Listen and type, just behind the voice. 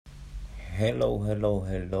Hello.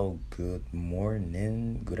 Good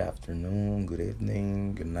morning, good afternoon, good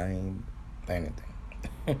evening, good night,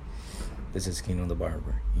 anything. This is Kino the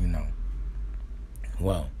Barber,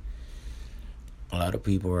 Well, a lot of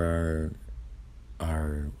people are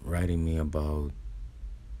writing me about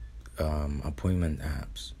appointment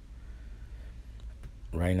apps.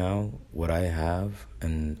 Right now, what I have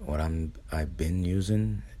and what I've been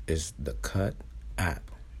using is the Cut app.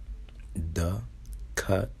 The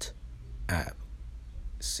Cut app.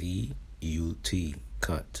 CUT.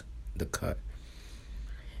 Cut. The Cut.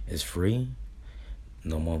 It's free.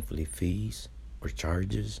 No monthly fees or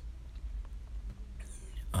charges.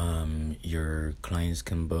 Your clients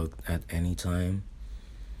can book at any time.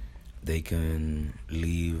 They can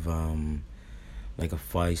leave like a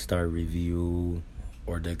 5-star review,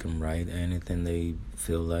 or they can write anything they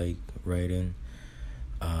feel like writing.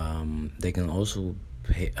 They can also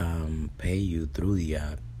pay you through the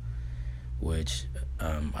app, which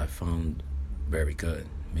I found very good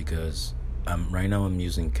because right now I'm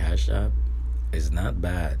using Cash App. It's not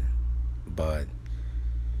bad, but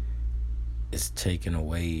it's taken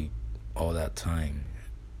away all that time.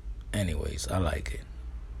 Anyways, I like it.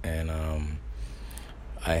 And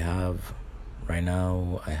right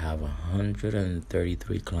now I have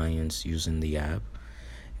 133 clients using the app,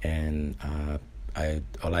 and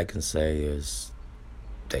all I can say is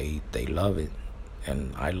they love it,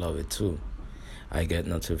 and I love it too. I get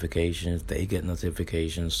notifications, they get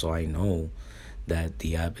notifications, so I know that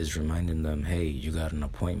the app is reminding them, hey, you got an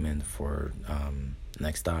appointment for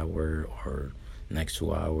next hour or next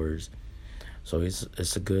 2 hours. So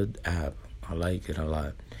it's a good app. I like it a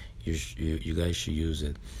lot. You guys should use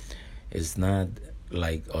it. It's not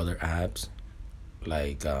like other apps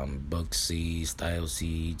like Booksy, Style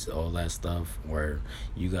Seeds, all that stuff where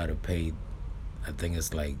you gotta pay. I think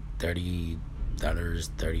it's like $30,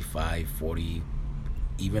 35, 40,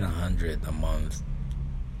 even 100 a month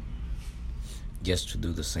just to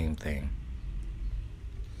do the same thing.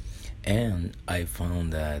 And I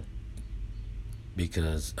found that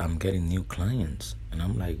because I'm getting new clients, and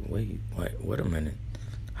I'm like, wait a minute,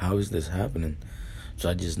 how is this happening?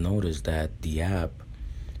 So I just noticed that the app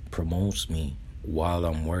promotes me while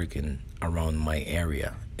I'm working around my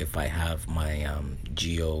area. If I have my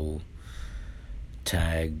geo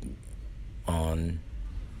tag on,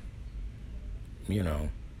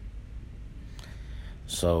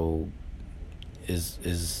 so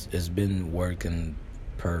it's been working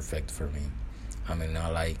perfect for me. I mean, I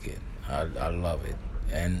like it. I love it,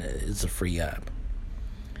 and it's a free app.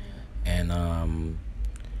 And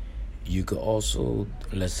you could also,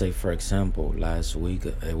 let's say for example, last week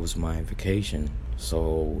it was my vacation,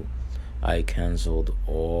 so I canceled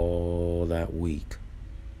all that week,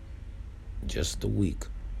 just the week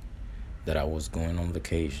that I was going on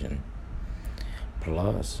vacation.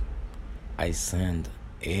 Plus, I sent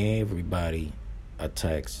everybody a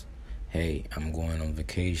text, hey, I'm going on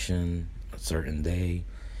vacation a certain day,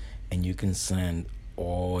 and you can send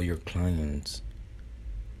all your clients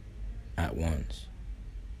at once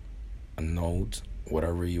a note,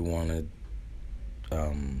 whatever you want to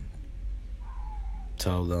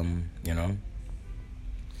tell them,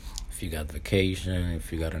 if you got vacation,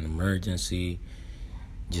 if you got an emergency,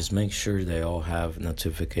 just make sure they all have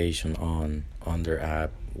notification on their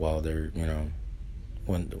app while they're,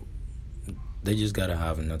 when they just gotta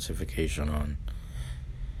have a notification on.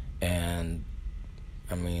 And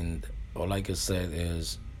I mean, all I can say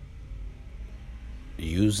is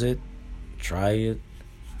use it, try it,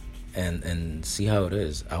 and see how it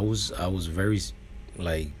is. I was very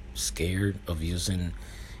scared of using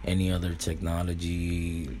any other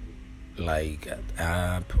technology like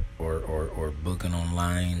app or booking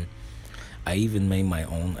online. I even made my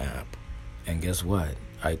own app, and guess what?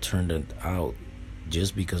 I turned it out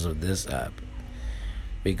just because of this app.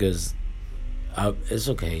 Because it's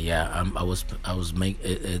okay. Yeah,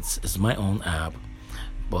 it's my own app,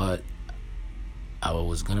 but I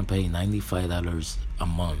was gonna pay $95 a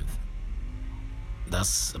month.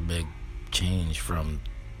 That's a big change from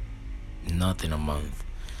nothing a month,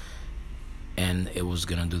 and it was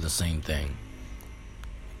gonna do the same thing.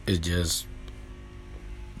 It's just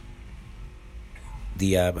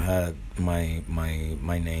the app had my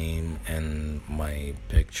name and my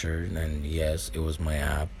picture, and yes, it was my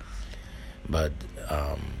app, but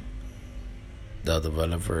the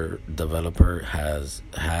developer has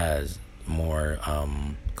more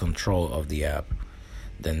control of the app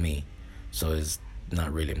than me, so it's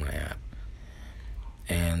not really my app.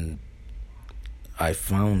 And I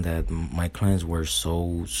found that my clients were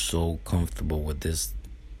so comfortable with this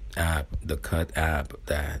app, the Cut app,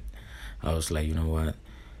 that I was like, you know what,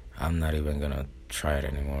 I'm not even gonna try it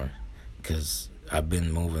anymore, because I've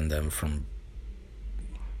been moving them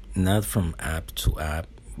not from app to app,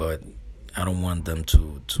 but I don't want them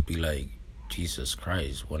to be like, Jesus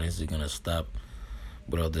Christ, when is it gonna stop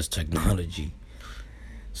with all this technology?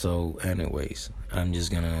 So anyways, I'm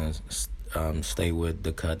just gonna stay with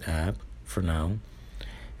the Cut app for now.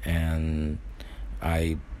 And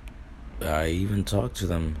I even talked to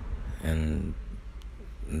them, and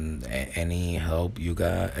any help you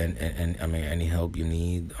got, and I mean, any help you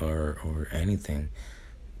need, or anything,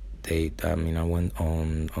 I went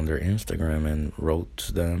on their Instagram and wrote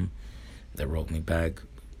to them. They wrote me back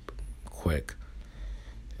quick,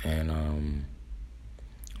 and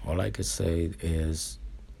all I could say is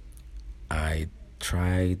I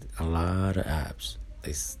tried a lot of apps.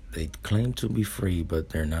 They claim to be free, but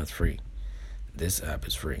they're not free. This app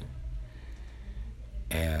is free,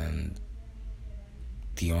 and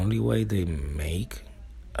the only way they make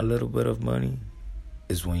a little bit of money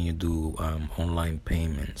is when you do online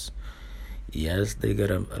payments. Yes, they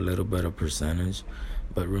get a little bit of percentage,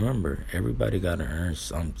 but remember, everybody got to earn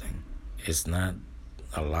something. It's not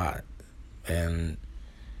a lot. And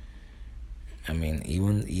I mean,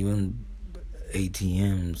 even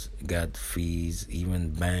ATMs got fees,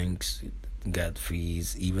 even banks got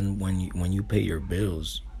fees. Even when you pay your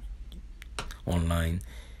bills online,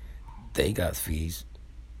 they got fees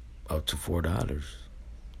up to $4,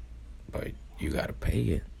 but you gotta pay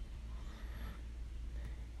it.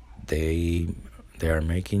 They are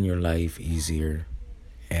making your life easier,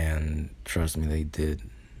 and trust me, they did,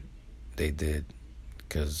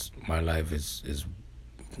 because my life is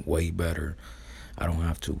way better. I don't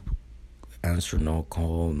have to answer no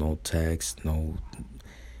call, no text, no.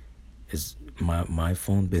 It's my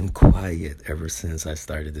phone been quiet ever since I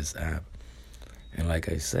started this app, and like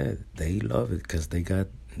I said, they love it because they got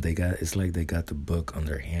it's like they got the book on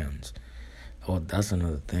their hands. Oh, that's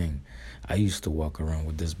another thing. I used to walk around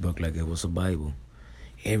with this book like it was a Bible.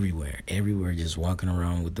 Everywhere, just walking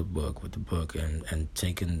around with the book, and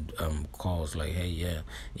taking calls like, hey,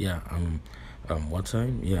 yeah, what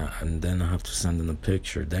time? Yeah, and then I have to send them a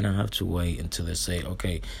picture. Then I have to wait until they say,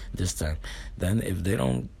 okay, this time. Then if they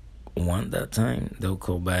don't want that time, they'll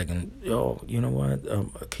call back and, you know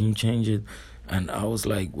what? Can you change it? And I was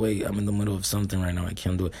like, wait, I'm in the middle of something right now. I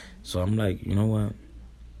can't do it. So I'm like, you know what?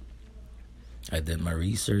 I did my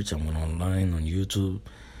research. I went online on YouTube,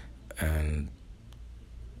 and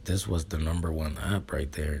this was the number one app right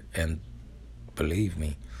there. And believe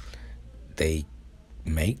me, they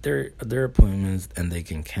make their appointments, and they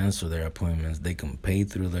can cancel their appointments. They can pay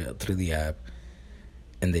through the app,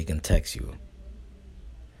 and they can text you.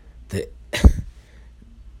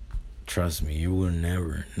 Trust me, you will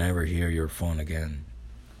never hear your phone again.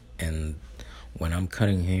 And when I'm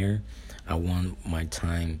cutting hair, I want my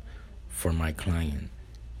time for my client,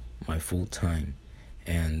 my full time.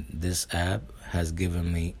 And this app has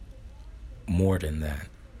given me more than that,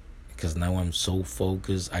 because now I'm so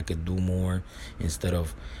focused. I could do more instead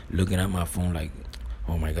of looking at my phone like,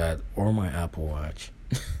 oh my God, or my Apple Watch.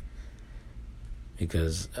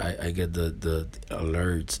 Because I get the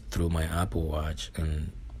alerts through my Apple Watch,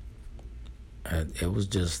 and it was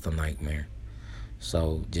just a nightmare.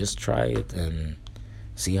 So just try it and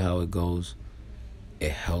see how it goes.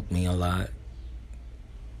 It helped me a lot,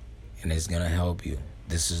 and it's gonna help you.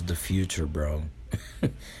 This is the future, bro.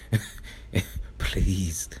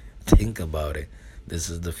 Please think about it. This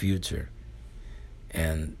is the future,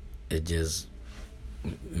 and it just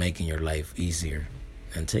making your life easier,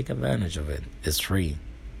 and take advantage of it. It's free.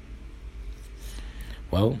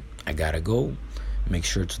 Well, I gotta go. Make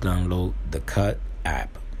sure to download the Cut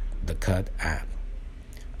app. The Cut app,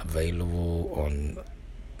 available on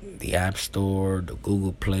the App Store, the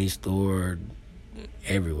Google Play Store,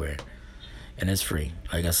 everywhere. And it's free.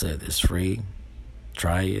 Like I said, it's free.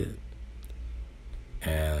 Try it,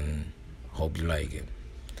 and hope you like it.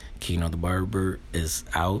 Keno the Barber is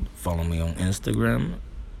out. Follow me on Instagram.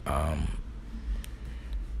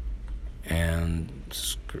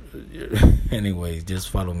 Anyways, just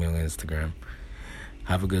follow me on Instagram.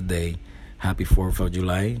 Have a good day. Happy 4th of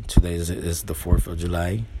July. Today is the 4th of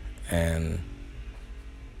July. And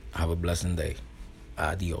have a blessed day.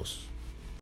 Adios.